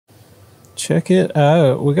Check it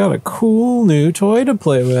out. We got a cool new toy to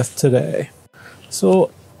play with today.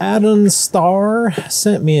 So Adonstar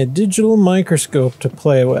sent me a digital microscope to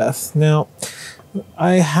play with. Now,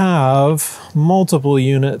 I have multiple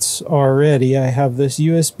units already. I have this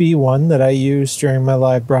USB one that I use during my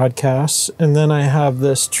live broadcasts, and then I have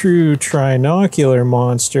this true trinocular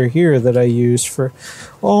monster here that I use for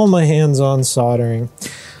all my hands-on soldering.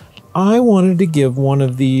 I wanted to give one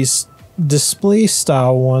of these display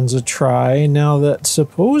style ones a try now that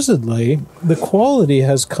supposedly the quality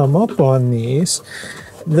has come up on these,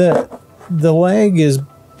 that the lag is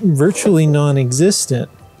virtually non-existent.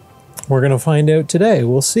 We're going to find out today.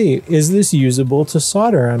 We'll see. Is this usable to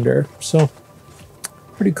solder under? So,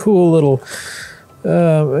 pretty cool little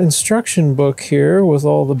instruction book here with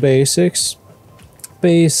all the basics.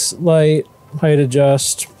 Base, light, height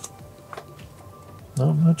adjust.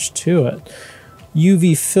 Not much to it.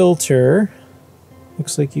 UV filter.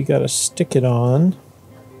 Looks like you got to stick it on.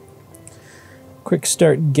 Quick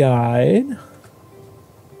start guide.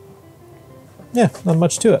 Yeah, not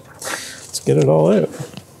much to it. Let's get it all out.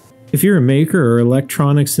 If you're a maker or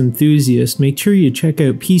electronics enthusiast, make sure you check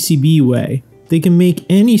out PCBWay. They can make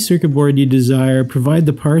any circuit board you desire, provide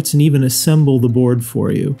the parts, and even assemble the board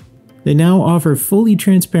for you. They now offer fully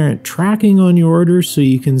transparent tracking on your orders so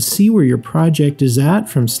you can see where your project is at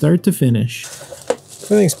from start to finish.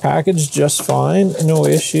 Everything's packaged just fine, no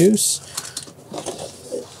issues.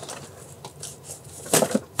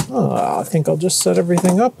 I think I'll just set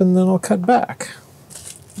everything up and then I'll cut back.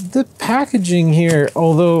 The packaging here,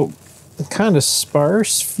 although kind of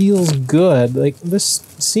sparse, feels good. Like, this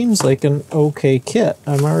seems like an okay kit.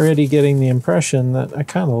 I'm already getting the impression that I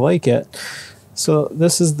kind of like it. So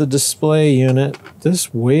this is the display unit.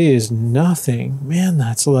 This weighs nothing. Man,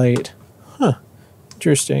 that's light. Huh.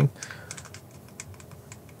 Interesting.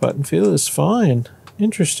 Button feel is fine.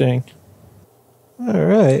 Interesting.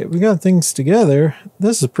 Alright, we got things together.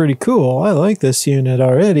 This is pretty cool. I like this unit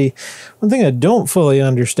already. One thing I don't fully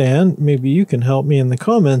understand, maybe you can help me in the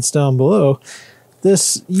comments down below,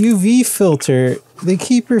 this UV filter, they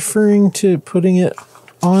keep referring to putting it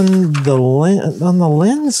on the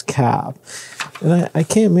lens cap. And I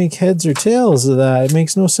can't make heads or tails of that. It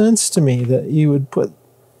makes no sense to me that you would put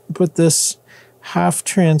this half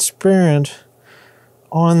transparent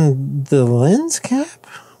on the lens cap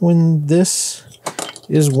when this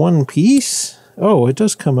is one piece. Oh, it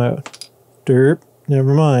does come out. Derp.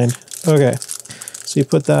 Never mind. Okay. So you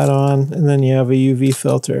put that on and then you have a UV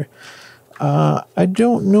filter. I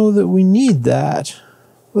don't know that we need that.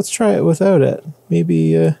 Let's try it without it.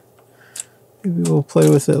 Maybe we'll play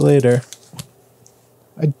with it later.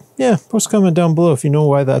 Yeah, post a comment down below if you know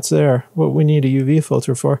why that's there, what we need a UV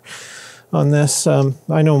filter for on this.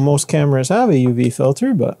 I know most cameras have a UV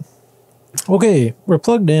filter, but okay, we're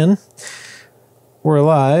plugged in, we're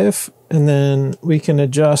live, and then we can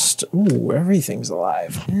adjust. Ooh, everything's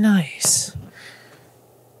alive. Nice.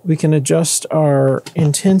 We can adjust our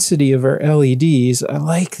intensity of our LEDs. I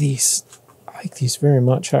like these very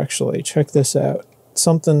much, actually. Check this out.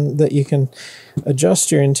 Something that you can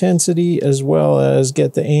adjust your intensity as well as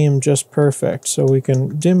get the aim just perfect. So we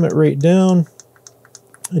can dim it right down.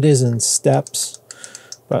 It is in steps,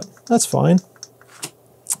 but that's fine.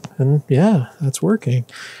 And yeah, that's working.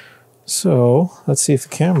 So let's see if the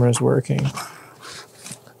camera is working.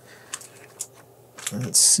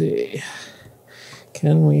 Let's see.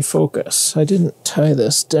 Can we focus? I didn't tie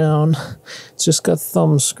this down. It's just got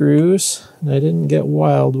thumb screws, and I didn't get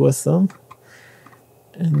wild with them.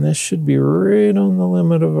 And this should be right on the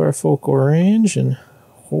limit of our focal range. And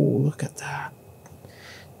oh, look at that.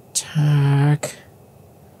 Tack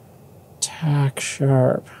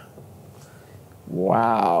sharp.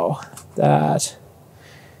 Wow, that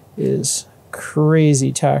is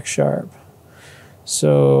crazy tack sharp.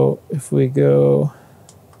 So if we go,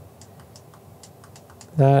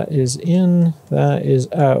 that is in, that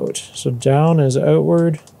is out. So down is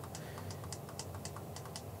outward.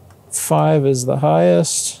 5 is the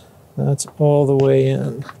highest. That's all the way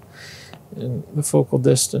in. And the focal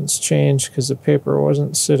distance changed because the paper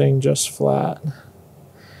wasn't sitting just flat.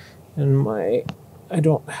 And I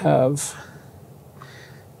don't have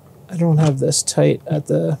this tight at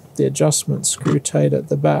the adjustment screw tight at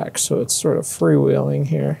the back, so it's sort of freewheeling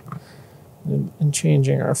here and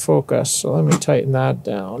changing our focus. So let me tighten that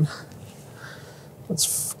down.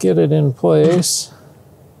 Let's get it in place.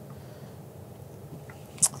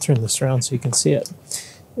 Turn this around so you can see it.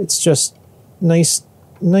 It's just nice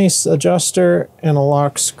adjuster and a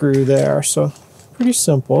lock screw there. So pretty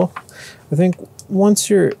simple. I think once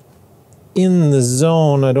you're in the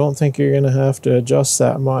zone, I don't think you're going to have to adjust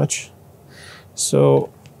that much.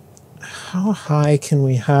 So how high can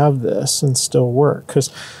we have this and still work? Because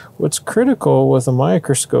what's critical with a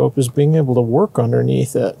microscope is being able to work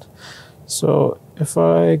underneath it. So if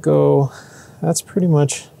I go, that's pretty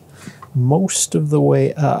much most of the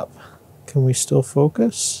way up. Can we still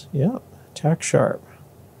focus? Yep, tack sharp.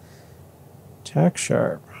 Tack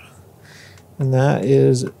sharp. And that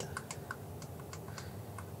is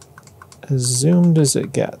as zoomed as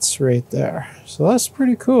it gets right there. So that's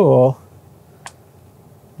pretty cool.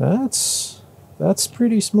 That's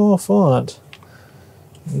pretty small font.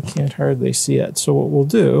 You can't hardly see it. So what we'll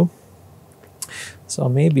do is I'll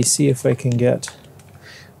maybe see if I can get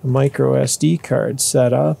a micro SD card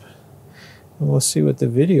set up, and we'll see what the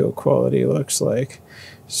video quality looks like.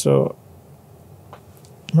 So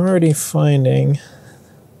I'm already finding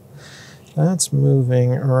that's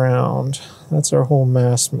moving around. That's our whole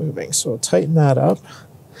mass moving. So I'll tighten that up,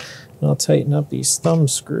 and I'll tighten up these thumb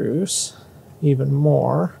screws even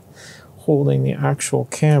more, holding the actual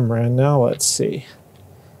camera. And now let's see.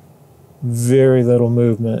 Very little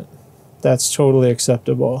movement. That's totally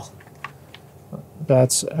acceptable.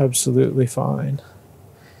 That's absolutely fine.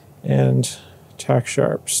 And tack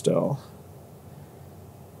sharp still.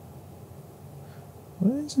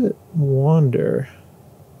 Why does it wander?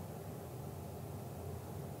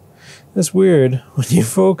 That's weird. When you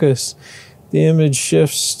focus, the image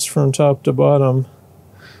shifts from top to bottom.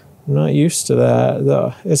 I'm not used to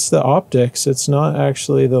that. It's the optics. It's not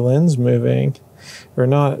actually the lens moving, or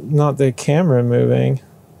not the camera moving.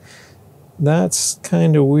 That's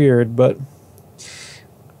kind of weird, but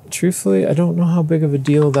truthfully, I don't know how big of a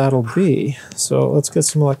deal that'll be. So let's get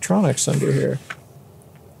some electronics under here.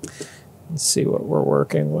 Let's see what we're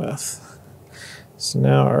working with. So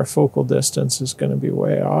now our focal distance is going to be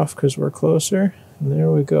way off because we're closer. And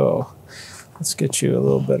there we go. Let's get you a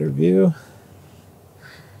little better view.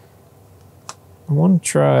 I want to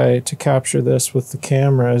try to capture this with the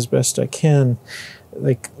camera as best I can,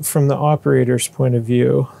 like from the operator's point of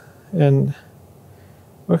view. And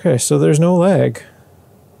okay, so there's no lag.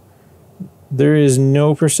 There is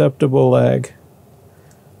no perceptible lag.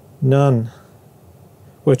 None.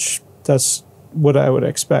 Which, that's what I would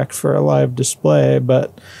expect for a live display,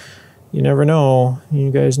 but you never know.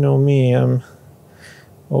 You guys know me. I'm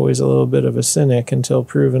always a little bit of a cynic until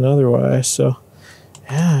proven otherwise. So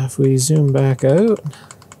yeah, if we zoom back out,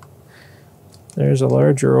 there's a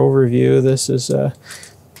larger overview. This is an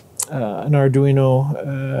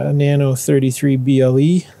Arduino Nano 33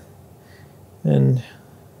 BLE, and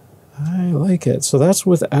I like it. So that's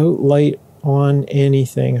without light on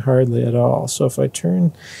anything hardly at all. So if I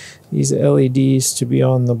turn these LEDs to be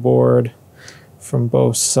on the board from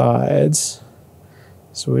both sides,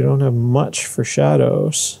 so we don't have much for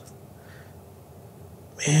shadows.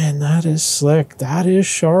 Man, that is slick. That is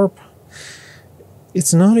sharp.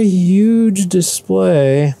 It's not a huge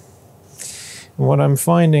display. And what I'm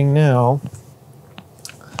finding now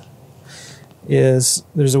is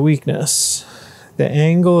there's a weakness. The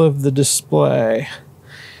angle of the display.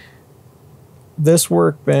 This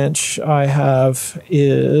workbench I have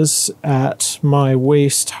is at my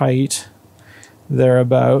waist height,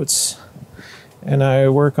 thereabouts, and I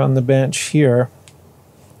work on the bench here,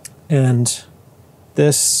 and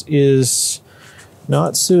this is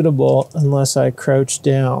not suitable unless I crouch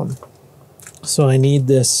down. So I need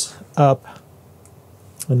this up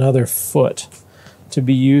another foot to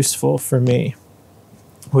be useful for me,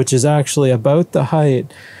 which is actually about the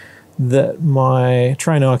height that my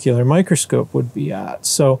trinocular microscope would be at.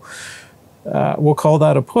 So we'll call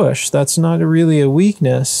that a push. That's not really a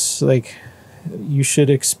weakness. Like, you should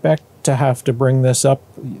expect to have to bring this up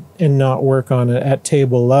and not work on it at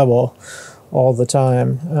table level all the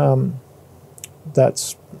time.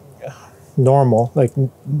 That's normal. Like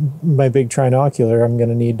my big trinocular, I'm going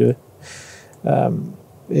to need to,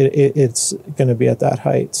 it's going to be at that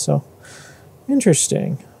height. So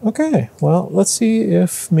interesting. Okay, well, let's see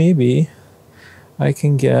if maybe I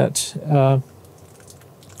can get an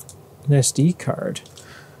SD card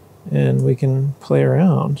and we can play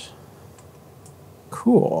around.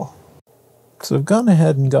 Cool. So I've gone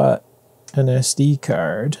ahead and got an SD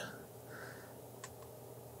card.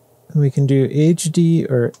 We can do HD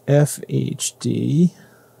or FHD.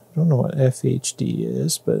 I don't know what FHD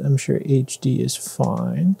is, but I'm sure HD is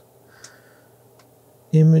fine.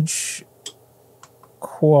 Image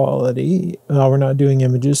quality. We're not doing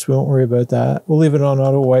images, so we won't worry about that. We'll leave it on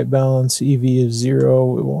auto white balance. EV is 0.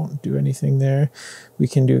 We won't do anything there. We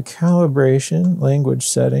can do calibration, language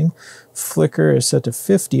setting. Flicker is set to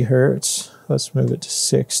 50 Hertz. Let's move it to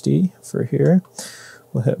 60 for here.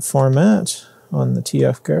 We'll hit format on the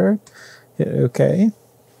TF card. Hit OK.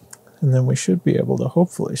 and then we should be able to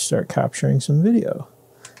hopefully start capturing some video.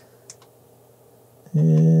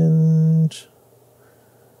 And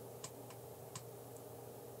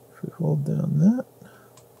if we hold down that,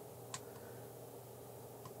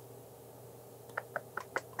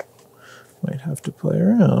 might have to play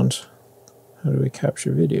around. How do we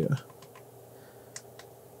capture video?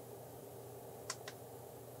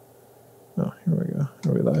 Oh, here we go.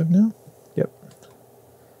 Are we live now? Yep.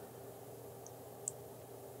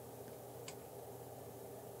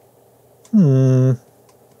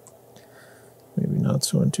 Maybe not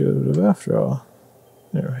so intuitive after all.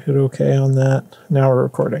 There, hit OK on that. Now we're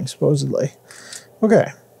recording, supposedly.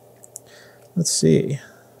 Okay. Let's see.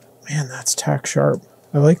 Man, that's tack sharp.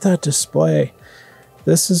 I like that display.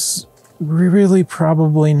 This is really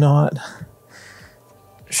probably not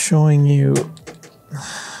showing you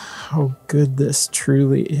how good this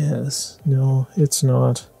truly is. No, it's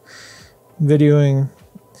not. Videoing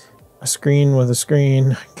a screen with a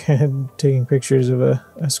screen, taking pictures of a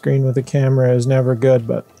screen with a camera is never good,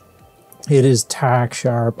 but it is tack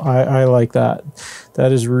sharp. I like that.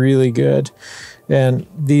 That is really good. And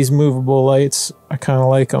these movable lights, I kind of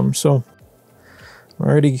like them. So I'm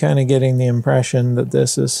already kind of getting the impression that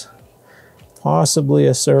this is possibly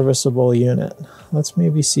a serviceable unit. Let's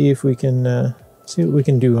maybe see if we can see what we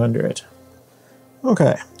can do under it.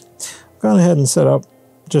 Okay, I've gone ahead and set up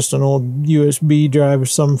just an old USB drive of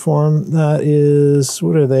some form. That is,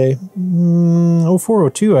 what are they?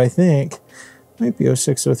 0402, I think. Might be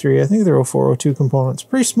 0603. I think they're 0402 components.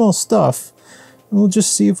 Pretty small stuff. And we'll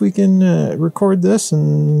just see if we can record this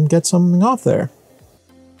and get something off there.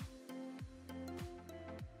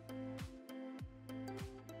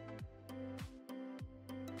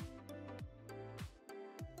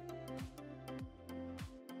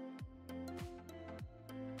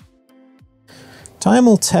 Time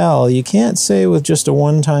will tell. You can't say with just a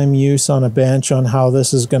one-time use on a bench on how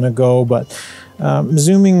this is going to go, but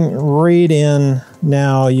zooming right in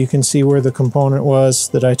now, you can see where the component was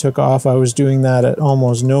that I took off. I was doing that at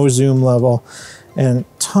almost no zoom level, and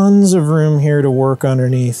tons of room here to work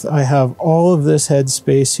underneath. I have all of this head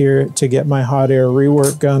space here to get my hot air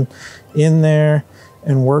rework gun in there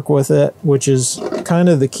and work with it, which is kind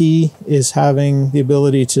of the key, is having the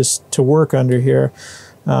ability to work under here.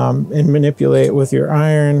 And manipulate with your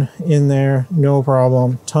iron in there, no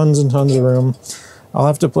problem. Tons and tons of room. I'll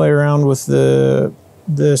have to play around with this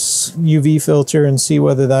UV filter and see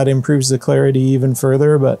whether that improves the clarity even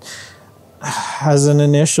further, but as an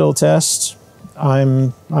initial test,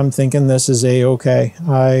 I'm thinking this is a-okay.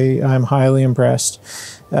 I'm highly impressed.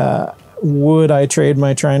 Would I trade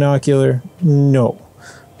my trinocular? No.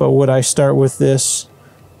 But would I start with this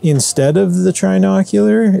instead of the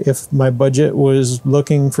trinocular if my budget was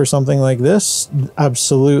looking for something like this?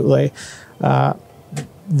 Absolutely. The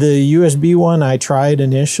USB one I tried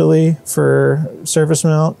initially for surface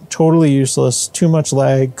mount, totally useless, too much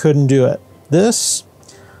lag, couldn't do it. This,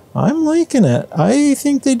 I'm liking it. I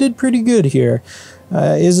think they did pretty good here.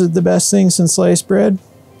 Is it the best thing since sliced bread?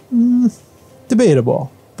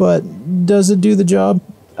 Debatable. But does it do the job?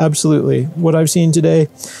 Absolutely. What I've seen today,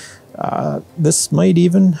 this might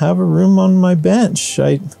even have a room on my bench.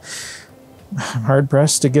 I'm hard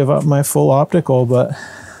pressed to give up my full optical, but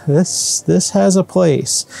this has a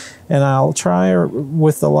place. And I'll try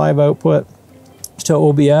with the live output to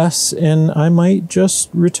OBS, and I might just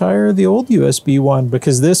retire the old USB one,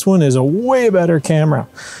 because this one is a way better camera.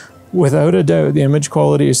 Without a doubt, the image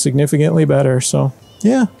quality is significantly better. So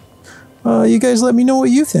yeah, you guys let me know what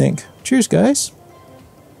you think. Cheers, guys.